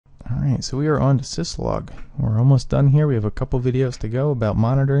Alright, so we are on to Syslog. We're almost done here. We have a couple videos to go about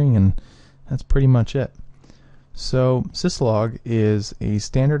monitoring, and that's pretty much it. So Syslog is a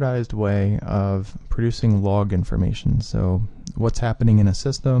standardized way of producing log information. So what's happening in a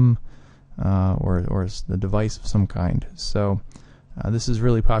system or the device of some kind. So this is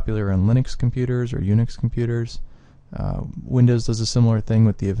really popular on Linux computers or Unix computers. Windows does a similar thing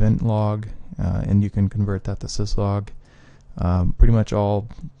with the event log, and you can convert that to Syslog. Pretty much all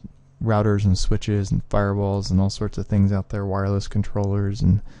routers and switches and firewalls and all sorts of things out there, wireless controllers,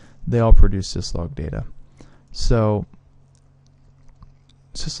 and they all produce Syslog data. So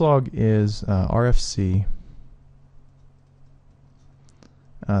Syslog is RFC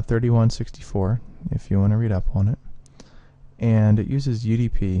 3164 if you want to read up on it, and it uses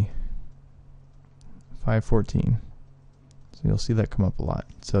UDP 514. So you'll see that come up a lot.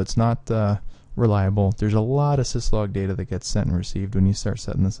 So it's not reliable. There's a lot of Syslog data that gets sent and received when you start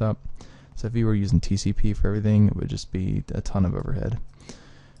setting this up. So if you were using TCP for everything, it would just be a ton of overhead.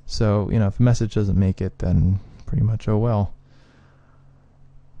 So, you know, if a message doesn't make it, then pretty much oh well.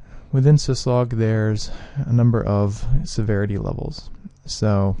 Within Syslog, there's a number of severity levels.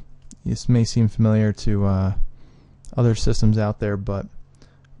 So this may seem familiar to other systems out there, but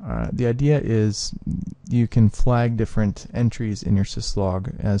the idea is you can flag different entries in your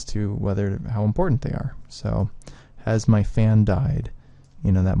Syslog as to how important they are. So, has my fan died?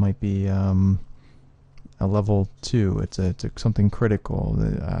 You know, that might be a level 2. It's something critical.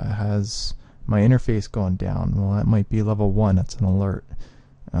 Has my interface gone down? Well, that might be level 1. That's an alert.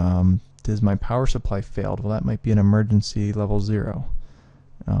 Does my power supply failed? Well, that might be an emergency level 0.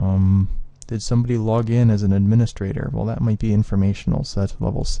 Did somebody log in as an administrator? Well, that might be informational, so that's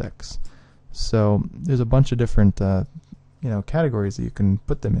level 6. So there's a bunch of different categories that you can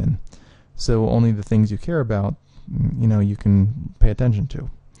put them in. So only the things you care about, you can pay attention to.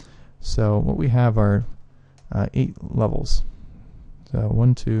 So what we have are 8 levels. So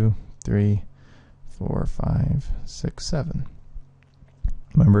 1, 2, 3, 4, 5, 6, 7.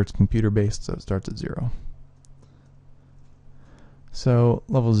 Remember, it's computer based, so it starts at 0. So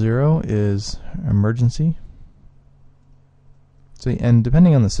level 0 is emergency. So, and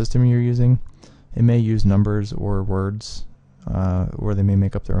depending on the system you're using, it may use numbers or words, or they may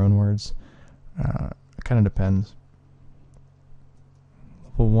make up their own words. It kind of depends.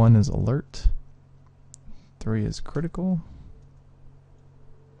 Level 1 is alert. 3 is critical.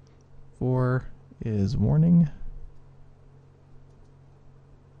 4 is warning.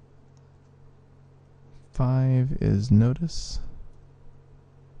 5 is notice.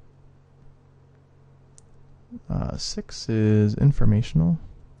 6 is informational.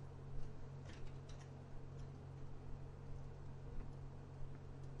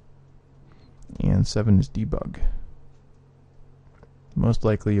 And 7 is debug. Most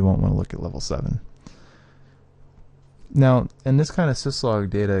likely you won't want to look at level 7. Now, in this kind of Syslog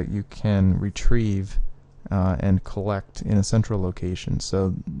data, you can retrieve and collect in a central location.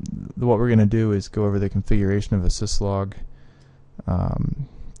 So what we're going to do is go over the configuration of a Syslog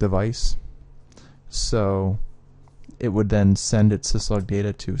device. So it would then send its Syslog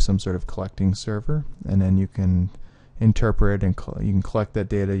data to some sort of collecting server, and then you can interpret and you can collect that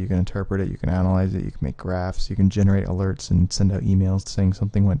data, you can interpret it, you can analyze it, you can make graphs, you can generate alerts and send out emails saying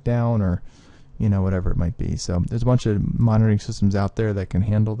something went down, or whatever it might be. So there's a bunch of monitoring systems out there that can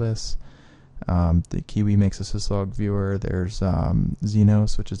handle this. The Kiwi makes a Syslog viewer. There's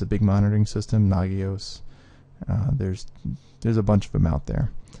Xenos, which is a big monitoring system, Nagios. There's a bunch of them out there.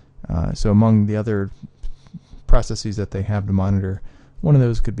 So among the other processes that they have to monitor, one of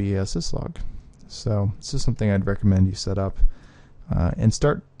those could be a Syslog. So this is something I'd recommend you set up and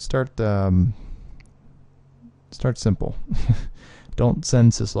start simple. Don't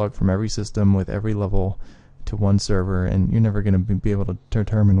send Syslog from every system with every level to one server, and you're never going to be able to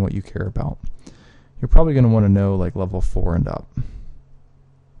determine what you care about. You're probably going to want to know like level 4 and up,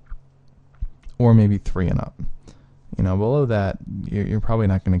 or maybe 3 and up. Below that, you're probably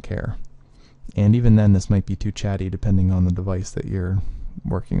not going to care. And even then, this might be too chatty depending on the device that you're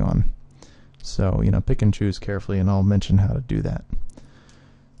working on. So, pick and choose carefully, and I'll mention how to do that.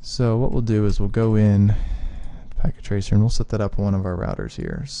 So what we'll do is we'll go in Packet Tracer, and we'll set that up on one of our routers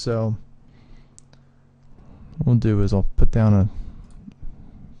here. So what we'll do is I'll put down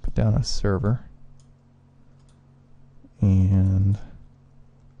a server, and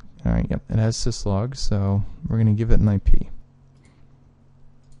alright, yep, it has Syslog, so we're going to give it an IP.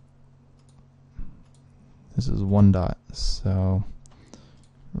 This is 1 dot, so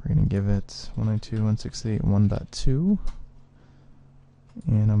we're going to give it 192.168.1.2,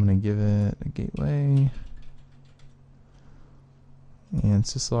 and I'm going to give it a gateway, And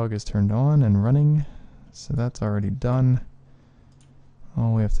Syslog is turned on and running, so that's already done.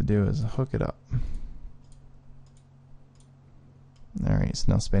 All we have to do is hook it up. Alright,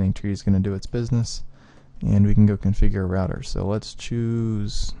 so now spanning tree is going to do its business, and we can go configure a router. So let's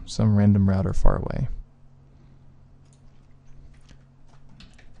choose some random router far away.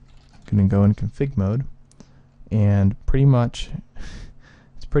 Going to go in config mode, and pretty much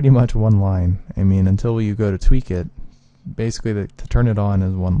it's pretty much one line. I mean, until you go to tweak it, basically to turn it on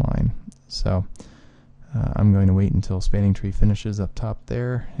is one line. So I'm going to wait until spanning tree finishes up top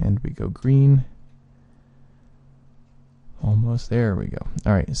there, and we go green. Almost there we go.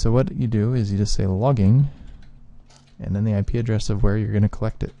 Alright, so what you do is you just say logging, and then the IP address of where you're going to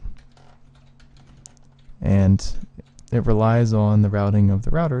collect it. And it relies on the routing of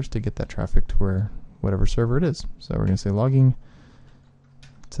the routers to get that traffic to whatever server it is. So we're going to say logging,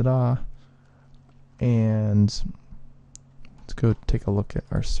 ta-da, and let's go take a look at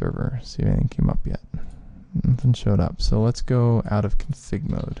our server, see if anything came up yet. Nothing showed up, so let's go out of config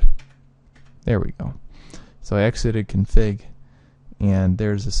mode. There we go. So I exited config, and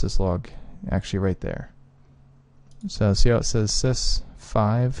there's the syslog actually right there. So see how it says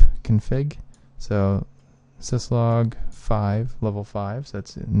sys5 config? So syslog 5, level 5, so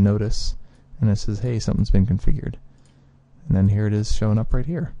that's notice, and it says, hey, something's been configured. And then here it is showing up right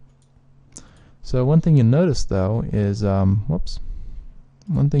here. So one thing you'll notice though is,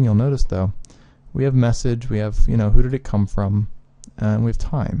 we have message, we have, who did it come from, and we have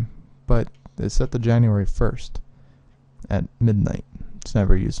time, but it's set to January 1st at midnight. It's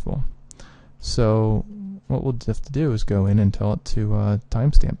never useful. So what we'll have to do is go in and tell it to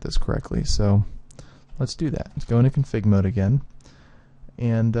timestamp this correctly. So let's do that. Let's go into config mode again,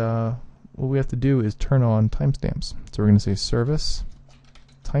 and what we have to do is turn on timestamps. So we're going to say service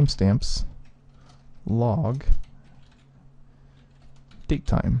timestamps log date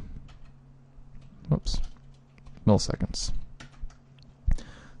time. Milliseconds.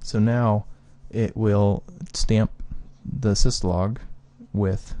 So now it will stamp the syslog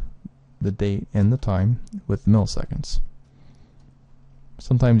with the date and the time with milliseconds.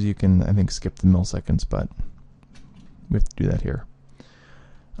 Sometimes you can, I think, skip the milliseconds, but we have to do that here.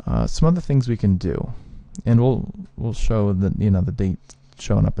 Some other things we can do, and we'll show the the date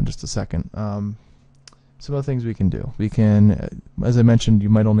showing up in just a second. Some other things we can do. We can, as I mentioned, you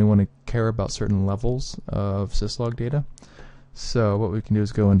might only want to care about certain levels of syslog data. So what we can do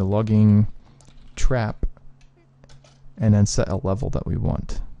is go into logging, trap, and then set a level that we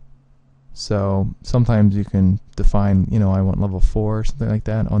want. So sometimes you can define, I want level 4 or something like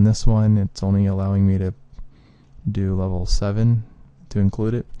that. On this one, it's only allowing me to do level 7 to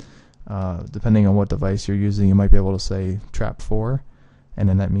include it. Depending on what device you're using, you might be able to say trap 4, and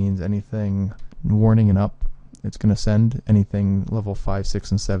then that means anything warning and up, it's going to send. Anything level 5,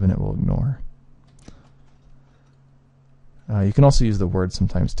 6, and 7, it will ignore. You can also use the word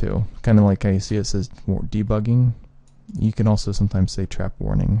sometimes too, kind of like how you see it says debugging. You can also sometimes say trap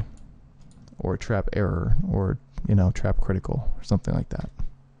warning, or trap error, or trap critical, or something like that.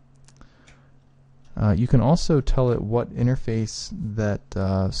 You can also tell it what interface that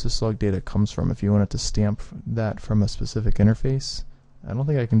syslog data comes from. If you want it to stamp that from a specific interface, I don't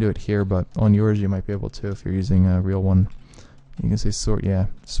think I can do it here, but on yours you might be able to if you're using a real one. You can say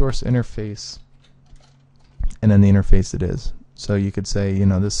source interface, and then the interface it is. So you could say,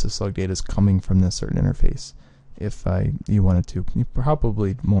 this syslog data is coming from this certain interface. If you wanted to, you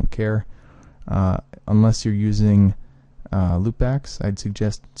probably won't care unless you're using loopbacks. I'd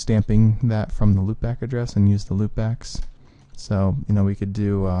suggest stamping that from the loopback address and use the loopbacks. So we could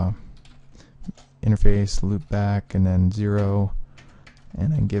do interface loopback and then 0,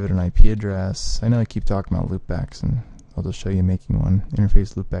 and then give it an IP address. I know I keep talking about loopbacks, and I'll just show you making one.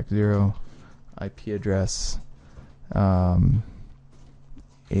 Interface loopback 0, IP address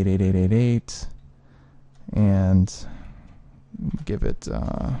 88888, and give it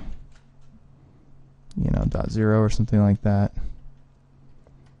 .0 or something like that.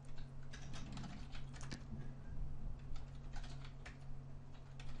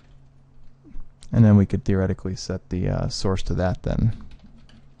 And then we could theoretically set the source to that then.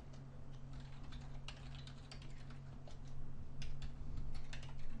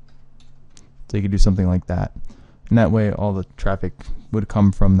 So you could do something like that. And that way all the traffic would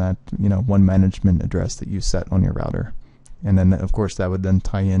come from that one management address that you set on your router. And then of course that would then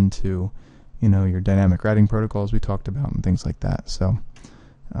tie into your dynamic routing protocols we talked about and things like that. So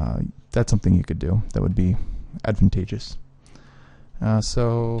that's something you could do that would be advantageous.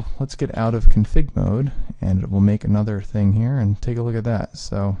 So let's get out of config mode, and it will make another thing here and take a look at that.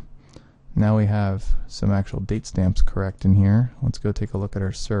 So now we have some actual date stamps correct in here. Let's go take a look at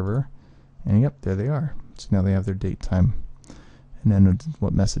our server, and yep, there they are. So now they have their date time, and then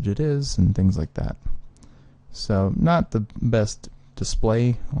what message it is, and things like that. So not the best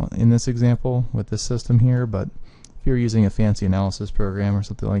display in this example with this system here, but if you're using a fancy analysis program or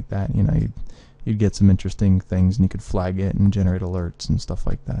something like that, you know, you'd get some interesting things, and you could flag it and generate alerts and stuff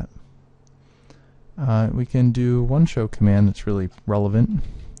like that. We can do one show command that's really relevant,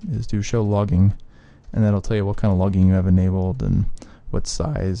 is do show logging, and that'll tell you what kind of logging you have enabled and what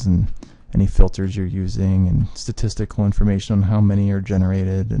size and any filters you're using and statistical information on how many are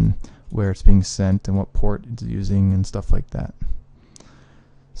generated and where it's being sent and what port it's using and stuff like that.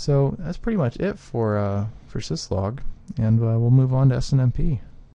 So that's pretty much it for Syslog, and we'll move on to SNMP.